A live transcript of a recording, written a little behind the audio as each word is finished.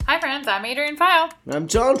Hi friends, I'm Adrian File. And I'm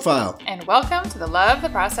John File. And welcome to the Love the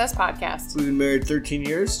Process podcast. We've been married 13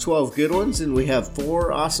 years, 12 good ones, and we have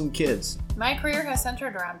 4 awesome kids. My career has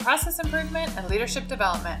centered around process improvement and leadership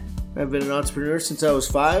development. I've been an entrepreneur since I was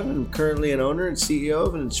 5 and I'm currently an owner and CEO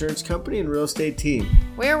of an insurance company and real estate team.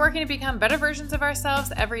 We are working to become better versions of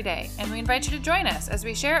ourselves every day, and we invite you to join us as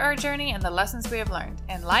we share our journey and the lessons we have learned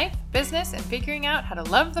in life, business, and figuring out how to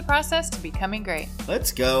love the process to becoming great.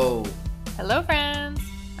 Let's go. Hello, friends.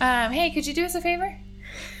 Hey, could you do us a favor?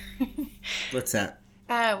 What's that?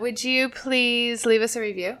 Would you please leave us a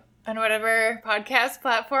review on whatever podcast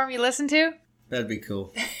platform you listen to? That'd be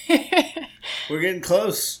cool. We're getting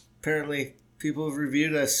close. Apparently, people have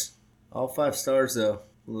reviewed us. All 5 stars, though.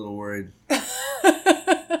 I'm a little worried.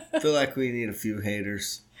 Feel like we need a few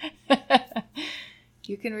haters.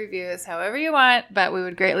 You can review us however you want, but we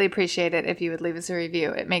would greatly appreciate it if you would leave us a review.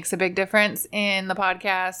 It makes a big difference in the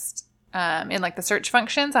podcast, in like the search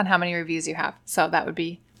functions on how many reviews you have. So that would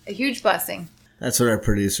be a huge blessing. That's what our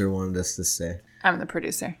producer wanted us to say. I'm the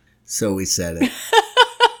producer. So we said it.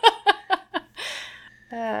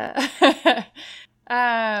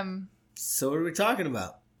 So what are we talking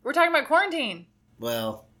about? We're talking about quarantine.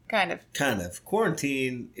 Well, Kind of.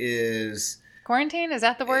 Quarantine is... Quarantine, is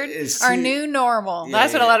that the word? It's our new normal. Yeah,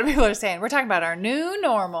 That's what yeah. a lot of people are saying. We're talking about our new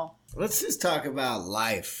normal. Let's just talk about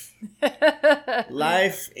life.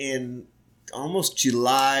 Life in almost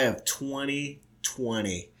July of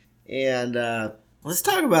 2020. And let's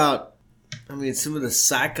talk about, some of the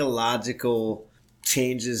psychological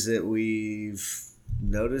changes that we've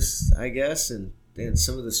noticed, I guess, and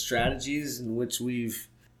some of the strategies in which we've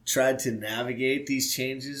tried to navigate these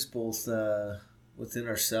changes, both within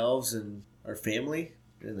ourselves and our family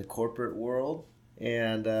in the corporate world.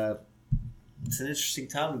 And it's an interesting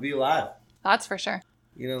time to be alive. That's for sure.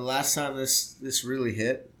 You know, the last time this really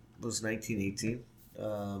hit was 1918.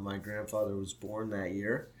 My grandfather was born that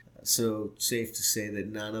year. So safe to say that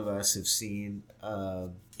none of us have seen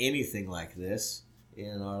anything like this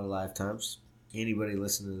in our lifetimes. Anybody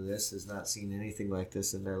listening to this has not seen anything like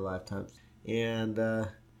this in their lifetimes. And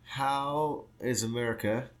how is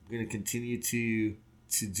America going to continue to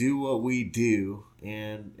do what we do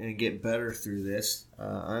and get better through this?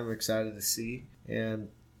 I'm excited to see and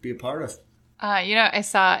be a part of. I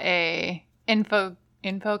saw a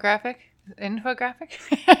infographic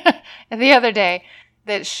the other day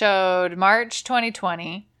that showed March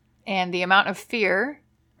 2020 and the amount of fear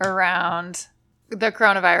around the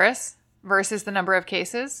coronavirus versus the number of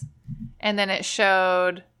cases. And then it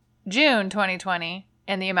showed June 2020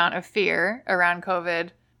 and the amount of fear around COVID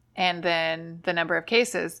and then the number of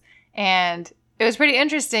cases. And it was pretty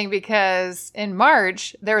interesting because in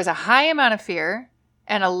March, there was a high amount of fear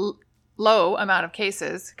and a low amount of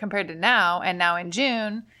cases compared to now. And now in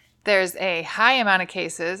June, there's a high amount of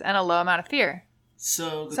cases and a low amount of fear.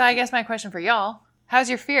 So I guess my question for y'all, how's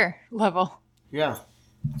your fear level? Yeah.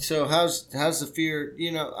 So how's the fear?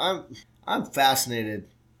 You know, I'm fascinated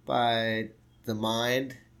by the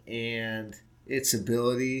mind and its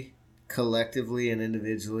ability collectively and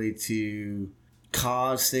individually to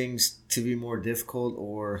cause things to be more difficult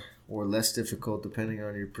or less difficult depending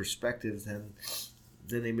on your perspective than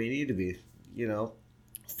they may need to be. You know,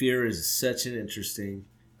 fear is such an interesting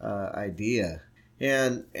idea.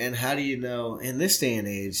 And how do you know, in this day and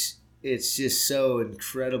age, it's just so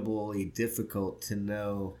incredibly difficult to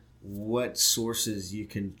know what sources you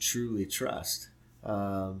can truly trust.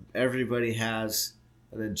 Everybody has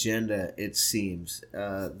an agenda, it seems.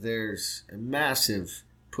 There's a massive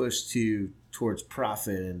push towards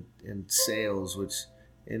profit and sales, which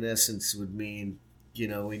in essence would mean, you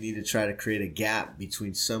know, we need to try to create a gap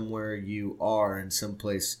between somewhere you are and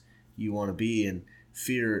someplace you want to be. And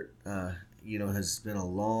fear, has been a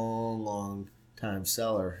long time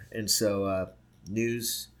seller. And so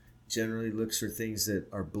news generally looks for things that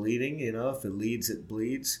are bleeding. You know, if it leads, it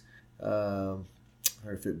bleeds. Or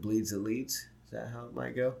if it bleeds, it leads. Is that how it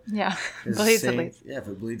might go? Yeah, bleeds, it leads. Yeah, if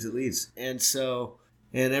it bleeds, it leads. And so,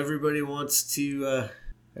 and everybody wants to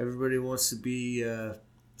be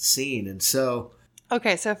seen. And so...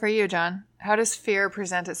 Okay, so for you, John, how does fear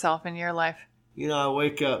present itself in your life? You know, I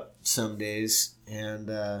wake up some days and,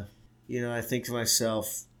 I think to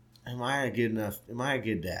myself, am I a good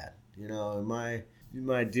dad? You know, am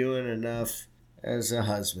I doing enough as a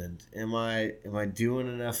husband? Am I doing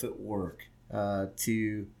enough at work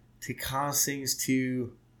to cause things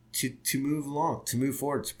to move along, to move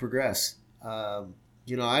forward, to progress? I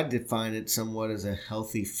define it somewhat as a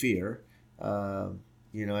healthy fear.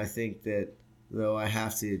 I think that though I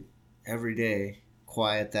have to every day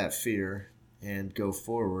quiet that fear and go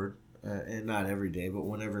forward, and not every day, but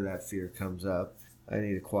whenever that fear comes up, I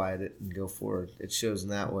need to quiet it and go forward. It shows in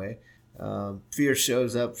that way. Fear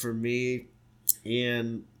shows up for me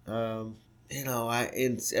in,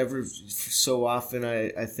 it's every so often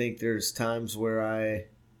I think there's times where I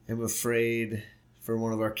am afraid for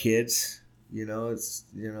one of our kids.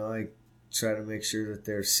 I try to make sure that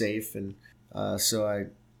they're safe, and so I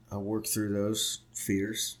work through those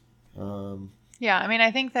fears. Yeah, I mean,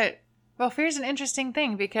 I think that, well, fear is an interesting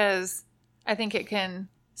thing because I think it can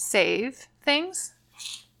save things,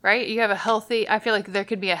 right? I feel like there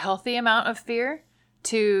could be a healthy amount of fear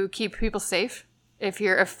to keep people safe. If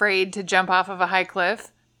you're afraid to jump off of a high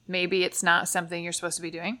cliff, maybe it's not something you're supposed to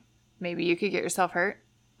be doing. Maybe you could get yourself hurt,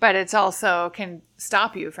 but it's also can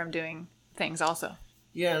stop you from doing things also.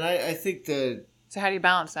 Yeah, and I think So how do you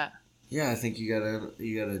balance that? Yeah, I think you gotta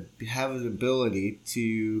have an ability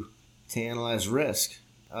to analyze risk,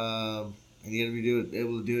 and you gotta be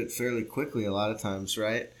able to do it fairly quickly a lot of times,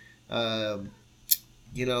 right? I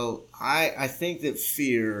think that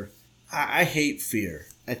fear. I hate fear.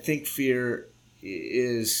 I think fear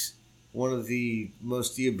is one of the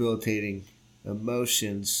most debilitating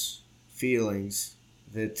emotions, feelings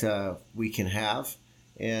that we can have,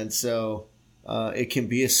 and so. It can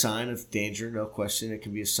be a sign of danger, no question. It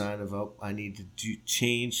can be a sign of, I need to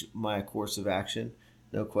change my course of action,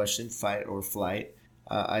 no question, fight or flight.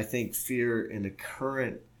 I think fear in the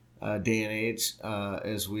current day and age,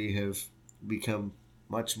 as we have become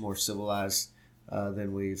much more civilized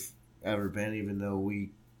than we've ever been, even though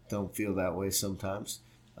we don't feel that way sometimes.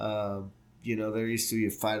 There used to be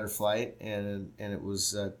a fight or flight, and it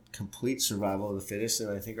was a complete survival of the fittest,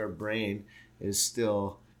 and I think our brain is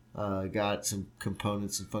still... got some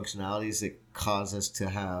components and functionalities that cause us to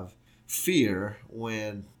have fear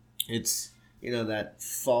when it's, that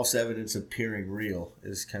false evidence appearing real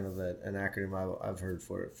is kind of an acronym I've heard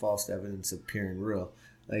for it. False evidence appearing real.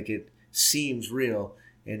 Like it seems real,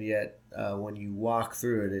 and yet when you walk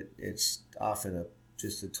through it, it's often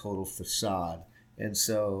just a total facade. And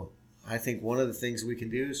so I think one of the things we can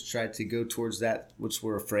do is try to go towards that which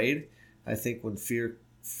we're afraid. I think when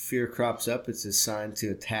fear crops up, it's a sign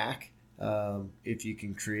to attack. If you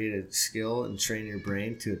can create a skill and train your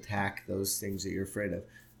brain to attack those things that you're afraid of.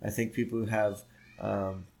 I think people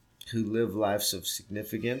who live lives of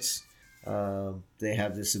significance, they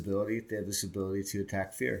have this ability. They have this ability to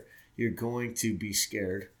attack fear. You're going to be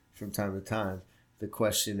scared from time to time. The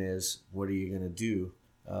question is, what are you going to do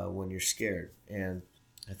when you're scared? And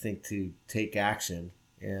I think to take action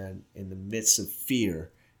and in the midst of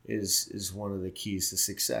fear is one of the keys to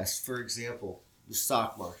success. For example, the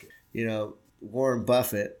stock market. Warren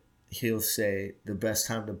Buffett, he'll say the best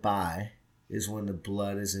time to buy is when the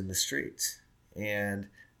blood is in the streets. And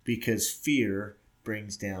because fear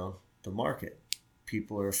brings down the market.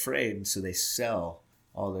 People are afraid, and so they sell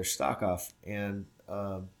all their stock off. And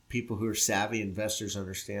people who are savvy investors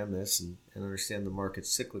understand this and understand the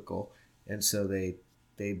market's cyclical. And so they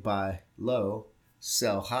buy low,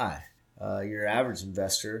 sell high. Your average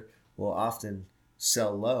investor will often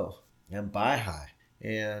sell low and buy high.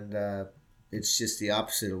 And it's just the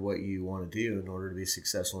opposite of what you want to do in order to be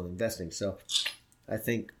successful in investing. So I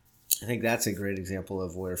think that's a great example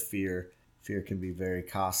of where fear can be very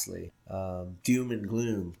costly. Doom and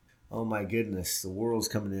gloom. Oh my goodness, the world's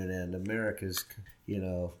coming to an end. America's,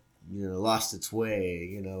 lost its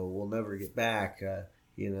way. We'll never get back.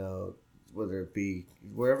 Whether it be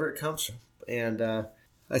wherever it comes from. And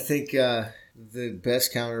I think the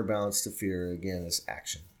best counterbalance to fear, again, is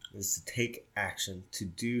action. Is to take action, to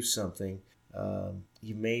do something.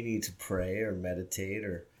 You may need to pray or meditate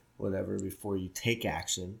or whatever before you take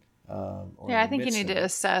action. I think you need to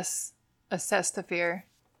assess the fear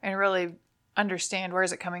and really understand where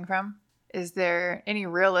is it coming from. Is there any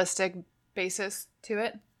realistic basis to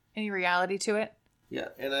it? Any reality to it? Yeah,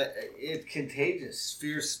 and it's contagious.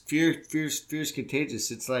 Fear's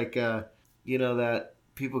contagious. It's like that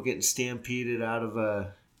people getting stampeded out of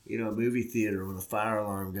a movie theater when the fire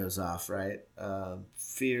alarm goes off, right?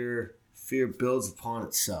 Fear builds upon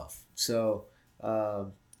itself. So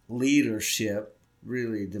leadership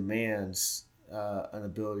really demands an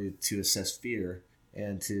ability to assess fear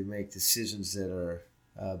and to make decisions that are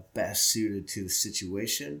best suited to the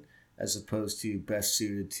situation as opposed to best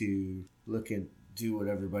suited to look and do what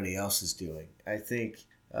everybody else is doing. I think...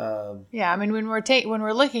 when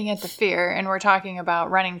we're looking at the fear and we're talking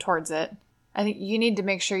about running towards it, I think you need to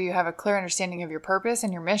make sure you have a clear understanding of your purpose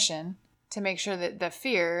and your mission to make sure that the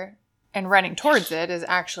fear and running towards it is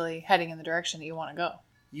actually heading in the direction that you want to go.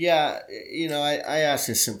 Yeah, I asked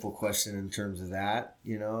a simple question in terms of that.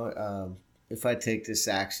 If I take this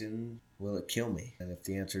action, will it kill me? And if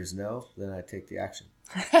the answer is no, then I take the action.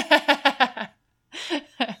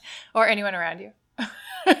 Or anyone around you.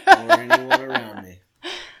 Or anyone around me.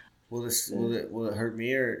 Will it hurt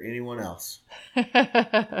me or anyone else?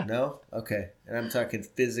 No? Okay. And I'm talking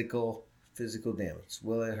physical damage.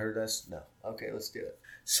 Will it hurt us? No. Okay, let's do it.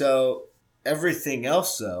 So everything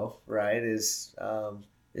else, though, right, is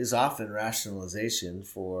often rationalization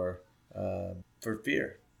for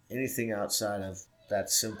fear. Anything outside of that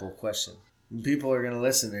simple question. And people are going to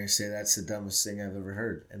listen and say that's the dumbest thing I've ever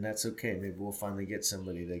heard, and that's okay. Maybe we'll finally get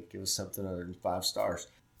somebody to give us something other than 5 stars.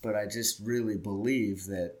 But I just really believe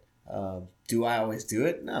that. Do I always do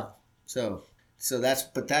it? No. So that's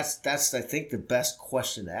I think the best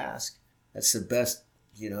question to ask. That's the best,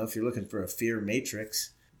 if you're looking for a fear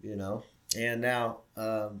matrix, And now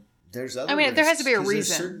there's other. I mean, there has to be a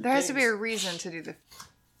risks, reason. There has to be a reason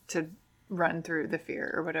to run through the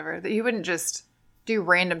fear or whatever. That you wouldn't just do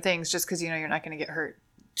random things just because you're not going to get hurt.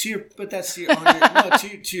 To your point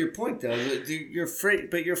though. You're afraid,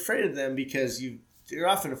 but you're afraid of them because you're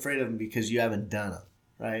often afraid of them because you haven't done them,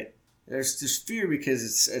 right? There's fear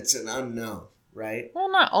because it's an unknown, right?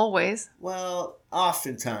 Well, not always. Well,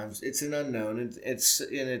 oftentimes it's an unknown,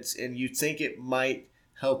 and you think it might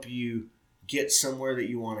help you get somewhere that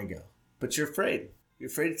you want to go, but you're afraid. You're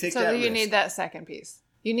afraid to take that risk. So you need that second piece.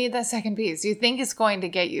 You need that second piece. You think it's going to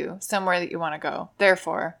get you somewhere that you want to go.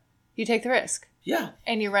 Therefore, you take the risk. Yeah.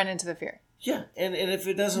 And you run into the fear. Yeah, and if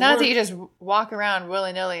it doesn't Not work... that you just walk around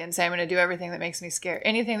willy-nilly and say, I'm going to do everything that makes me scared.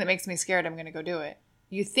 Anything that makes me scared, I'm going to go do it.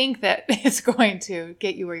 You think that it's going to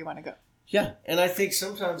get you where you want to go. Yeah, and I think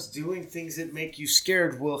sometimes doing things that make you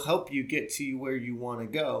scared will help you get to where you want to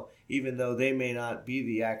go, even though they may not be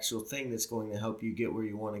the actual thing that's going to help you get where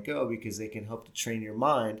you want to go, because they can help to train your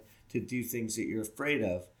mind to do things that you're afraid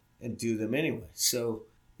of and do them anyway. So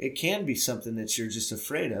it can be something that you're just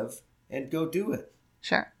afraid of, and go do it.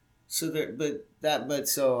 Sure. So I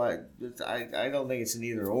don't think it's an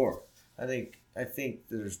either or. I think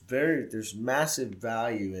there's massive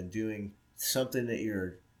value in doing something that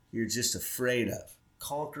you're just afraid of.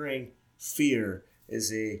 Conquering fear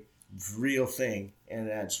is a real thing, and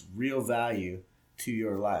adds real value to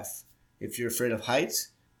your life. If you're afraid of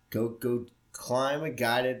heights, go climb a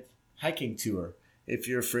guided hiking tour. If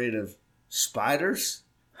you're afraid of spiders,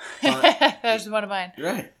 that's one of mine.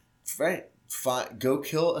 Right. Go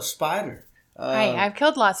kill a spider. I've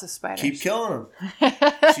killed lots of spiders. Keep killing them.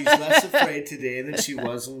 She's less afraid today than she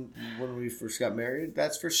was when we first got married.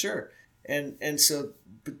 That's for sure. And so,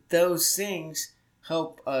 but those things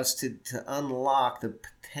help us to unlock the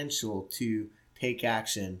potential to take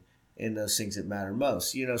action in those things that matter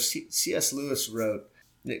most. C.S. Lewis wrote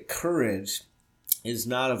that courage is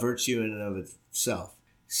not a virtue in and of itself.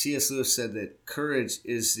 C.S. Lewis said that courage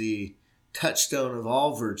is the touchstone of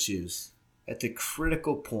all virtues at the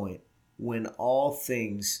critical point when all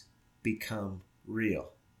things become real.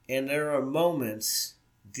 And there are moments,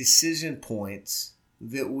 decision points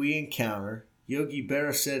that we encounter. Yogi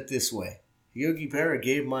Berra said it this way. Yogi Berra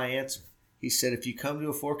gave my answer. He said, if you come to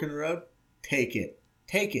a fork in the road, take it.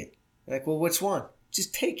 Take it. Like, well, which one?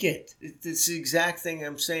 Just take it. It's the exact thing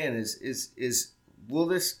I'm saying is will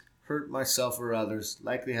this hurt myself or others?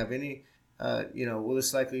 Likely have any, will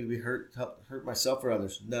this likely be hurt myself or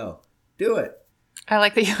others? No. Do it. I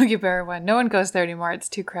like the Yogi Berra one. No one goes there anymore. It's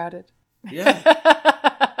too crowded. Yeah.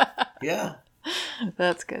 Yeah.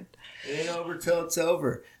 That's good. It ain't over till it's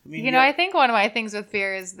over. I mean, I think one of my things with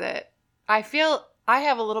fear is that I feel I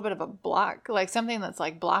have a little bit of a block, like something that's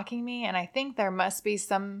like blocking me. And I think there must be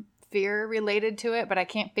some fear related to it, but I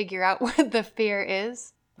can't figure out what the fear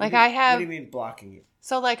is. Like what do you mean blocking you?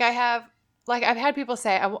 So I've had people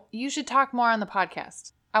say, you should talk more on the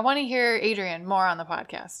podcast. I want to hear Adrian more on the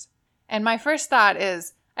podcast. And my first thought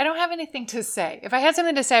is, I don't have anything to say. If I had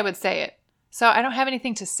something to say, I would say it. So I don't have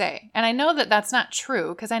anything to say. And I know that that's not true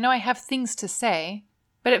because I know I have things to say,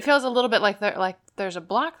 but it feels a little bit like there's a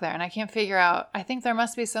block there and I can't figure out. I think there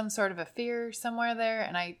must be some sort of a fear somewhere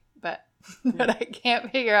there, but I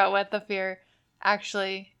can't figure out what the fear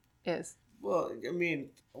actually is. Well, I mean,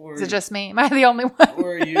 is it just me? Am I the only one?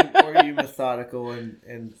 or are you methodical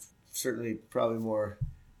and certainly probably more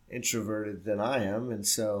introverted than I am, and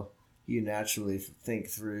so you naturally think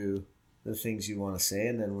through the things you want to say,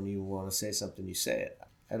 and then when you want to say something, you say it.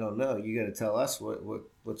 I don't know. You got to tell us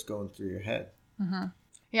what's going through your head. Mm-hmm.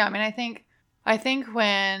 Yeah, I mean, I think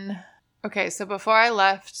so before I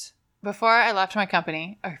left my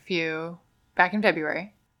company back in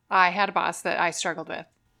February, I had a boss that I struggled with,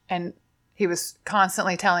 and he was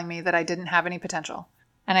constantly telling me that I didn't have any potential.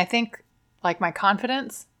 And I think like my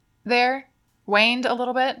confidence there waned a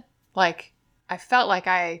little bit. Like I felt like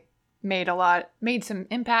I made some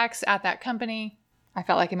impacts at that company. I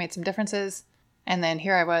felt like I made some differences. And then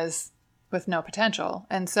here I was with no potential.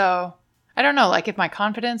 And so I don't know, like if my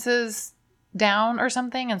confidence is down or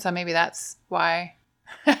something. And so maybe that's why.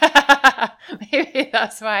 Maybe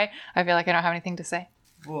that's why I feel like I don't have anything to say.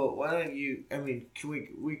 Well, why don't you? I mean, can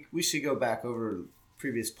we should go back over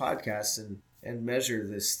previous podcasts and measure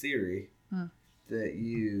this theory that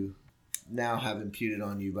you now have imputed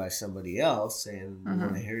on you by somebody else, and we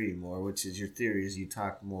want to hear you more. Which is your theory? Is you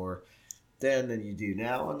talk more then than you do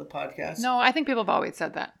now on the podcast? No, I think people have always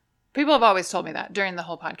said that. People have always told me that during the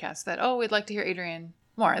whole podcast that, oh, we'd like to hear Adrian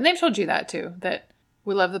more. And they've told you that too, that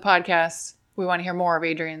we love the podcast. We want to hear more of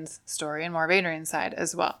Adrian's story and more of Adrian's side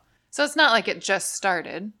as well. So it's not like it just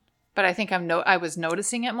started, but I think I was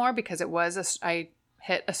noticing it more because I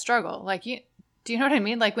hit a struggle. Like, do you know what I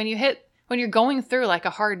mean? Like when you're going through like a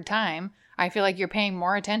hard time, I feel like you're paying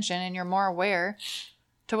more attention and you're more aware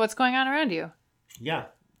to what's going on around you. Yeah.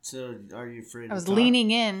 So are you afraid I was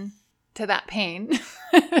leaning in to that pain.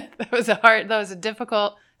 That was a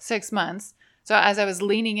difficult 6 months. So as I was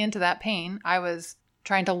leaning into that pain, I was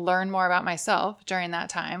trying to learn more about myself during that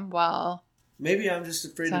time while... Maybe I'm just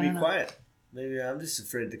afraid to be quiet. Maybe I'm just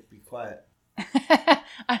afraid to be quiet.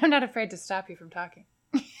 I'm not afraid to stop you from talking.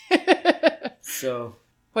 So...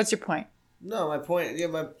 What's your point? No, my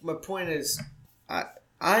point is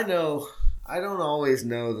I know I don't always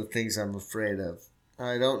know the things I'm afraid of.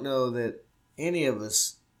 I don't know that any of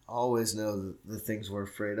us always know the things we're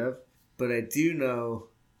afraid of. But I do know,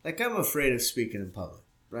 like I'm afraid of speaking in public,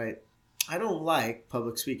 right? I don't like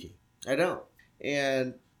public speaking. I don't.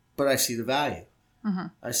 But I see the value. Mm-hmm.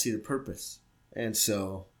 I see the purpose. And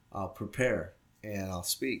so I'll prepare and I'll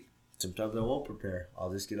speak. Sometimes I won't prepare.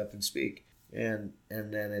 I'll just get up and speak. And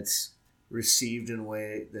then it's received in a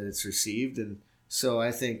way that it's received. And so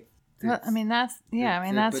I think... Well, I mean, that's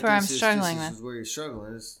where I'm struggling with. This is where you're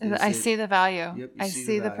struggling. I see the value. Yep, I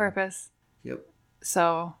see the purpose. Yep.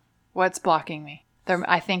 So what's blocking me?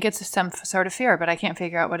 I think it's some sort of fear, but I can't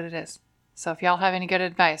figure out what it is. So if y'all have any good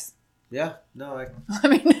advice. Yeah. No, let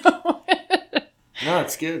me know. No,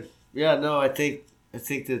 it's good. Yeah, no, I think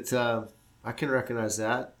that I can recognize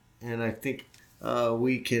that. And I think I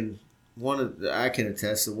can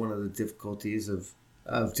attest that one of the difficulties of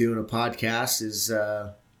doing a podcast is,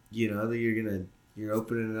 that you're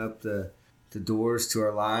opening up the doors to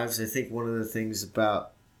our lives. I think one of the things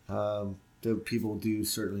about that people do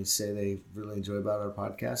certainly say they really enjoy about our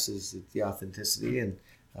podcast is the authenticity,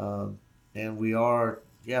 and we are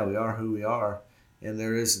who we are, and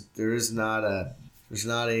there's not a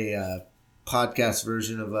podcast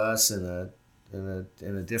version of us and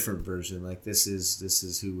a different version. Like this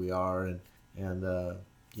is who we are, and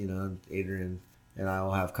Adrian and I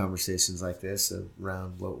will have conversations like this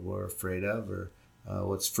around what we're afraid of, or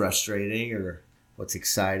what's frustrating, or what's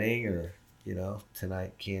exciting, or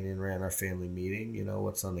tonight Canyon ran our family meeting.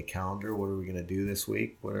 What's on the calendar? What are we going to do this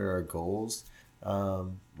week? What are our goals? What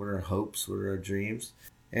are our hopes? What are our dreams?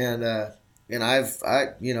 And I've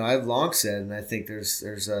long said, and I think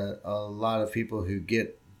there's a lot of people who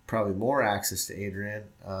get probably more access to Adrian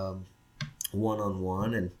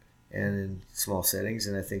one-on-one and in small settings,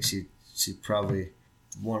 and I think she probably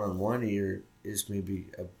one-on-one here is maybe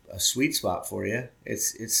a sweet spot for you.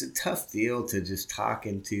 It's a tough deal to just talk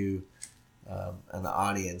into an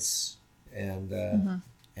audience and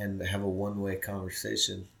have a one-way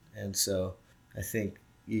conversation, and so I think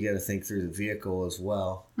you got to think through the vehicle as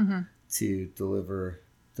well to deliver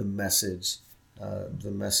the messages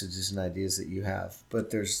and ideas that you have.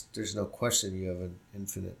 But there's no question you have an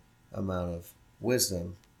infinite amount of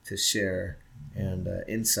wisdom to share and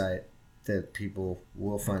insight that people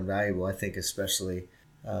will find valuable. I think especially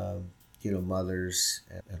mothers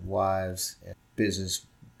and wives and business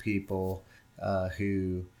people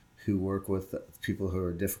who work with people who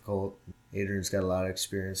are difficult. Adrian's got a lot of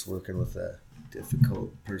experience working with a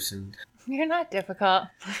difficult person. You're not difficult.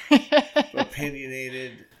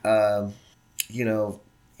 Opinionated, and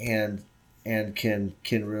can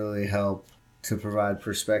really help to provide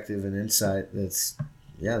perspective and insight that's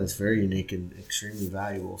very unique and extremely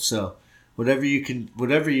valuable. So whatever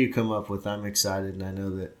you come up with, I'm excited, and I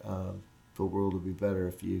know that the world will be better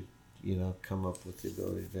if you come up with the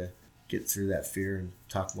ability to get through that fear and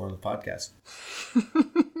talk more on the podcast.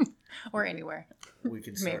 Or anywhere. We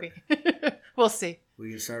can start. Maybe. We'll see.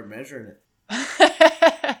 We can start measuring it.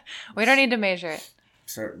 We don't need to measure it.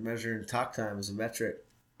 Start measuring talk time as a metric.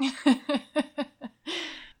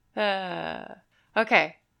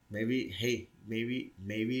 Okay. Maybe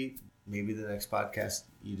the next podcast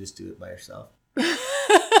you just do it by yourself.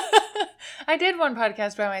 I did one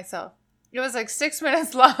podcast by myself. It was like 6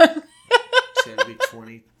 minutes long. It's going to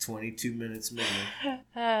be 22 minutes minimum.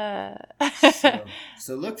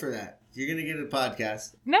 So look for that. You're going to get a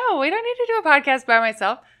podcast. No, we don't need to do a podcast by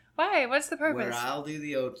myself. Why? What's the purpose? Where I'll do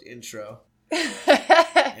the intro.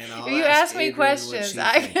 And I'll you ask me questions,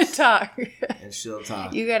 I can talk. And she'll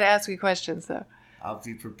talk. You got to ask me questions, though. I'll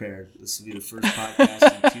be prepared. This will be the first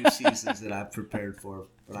podcast in 2 seasons that I've prepared for,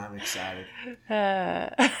 but I'm excited.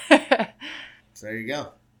 So there you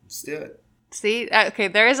go. Let's do it. See? Okay,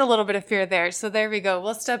 there is a little bit of fear there. So there we go.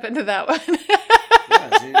 We'll step into that one.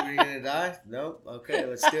 Yeah, is anybody going to die? Nope. Okay,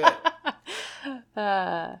 let's do it.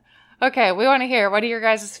 Okay, we want to hear. What are your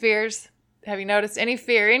guys' fears? Have you noticed any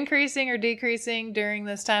fear increasing or decreasing during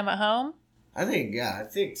this time at home? I think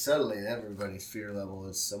subtly everybody's fear level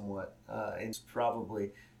is somewhat, it's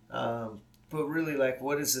probably, but really, like,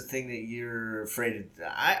 what is the thing that you're afraid of?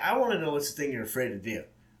 I want to know what's the thing you're afraid to do.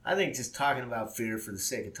 I think just talking about fear for the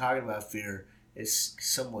sake of talking about fear is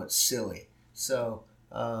somewhat silly. So,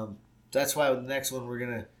 that's why the next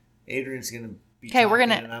one Adrian's gonna be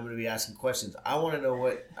talking, and I'm gonna be asking questions. I want to know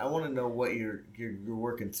what you're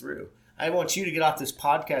working through. I want you to get off this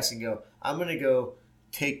podcast and go, I'm gonna go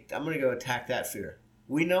attack that fear.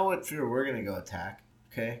 We know what fear we're gonna go attack.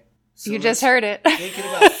 Okay. So you just heard it. Thinking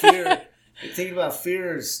about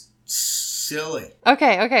fear is silly.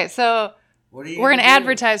 Okay. So what are you we're gonna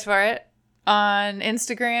advertise for it on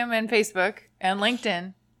Instagram and Facebook and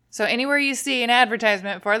LinkedIn. So anywhere you see an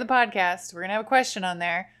advertisement for the podcast, we're gonna have a question on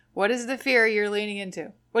there. What is the fear you're leaning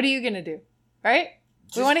into? What are you gonna do? Right?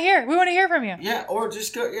 We want to hear. We want to hear from you. Yeah, or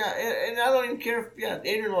just go. Yeah, and I don't even care.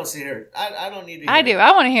 Adrian wants to hear it. I don't need to hear I do.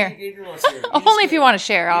 I want to hear. Adrian wants to hear it. Only if you want to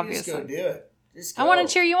share, obviously. Just go do it. Just go. I want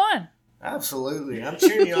to cheer you on. Absolutely. I'm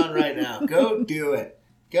cheering you on right now. Go do it.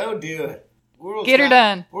 Go do it. Get her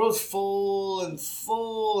done. World's full of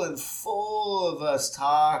us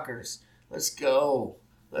talkers. Let's go.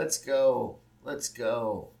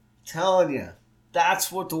 Telling you.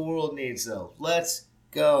 That's what the world needs, though. Let's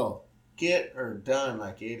go. Get her done,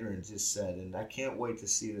 like Adrian just said. And I can't wait to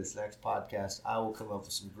see this next podcast. I will come up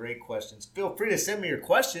with some great questions. Feel free to send me your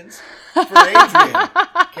questions for Adrian.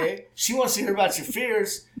 Okay? She wants to hear about your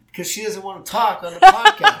fears because she doesn't want to talk on the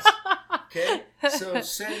podcast. Okay? So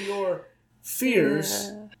send your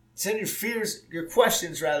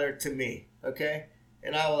questions rather, to me. Okay?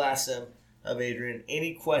 And I will ask them of Adrian.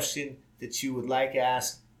 Any question that you would like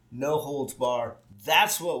asked, no holds bar.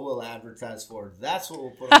 That's what we'll advertise for. That's what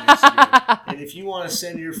we'll put on Instagram. And if you want to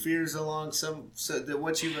send your fears along, so that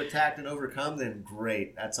what you've attacked and overcome, then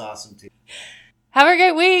great. That's awesome too. Have a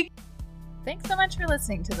great week. Thanks so much for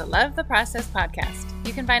listening to the Love the Process podcast.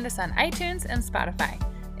 You can find us on iTunes and Spotify.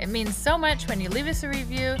 It means so much when you leave us a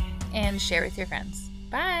review and share with your friends.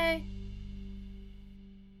 Bye.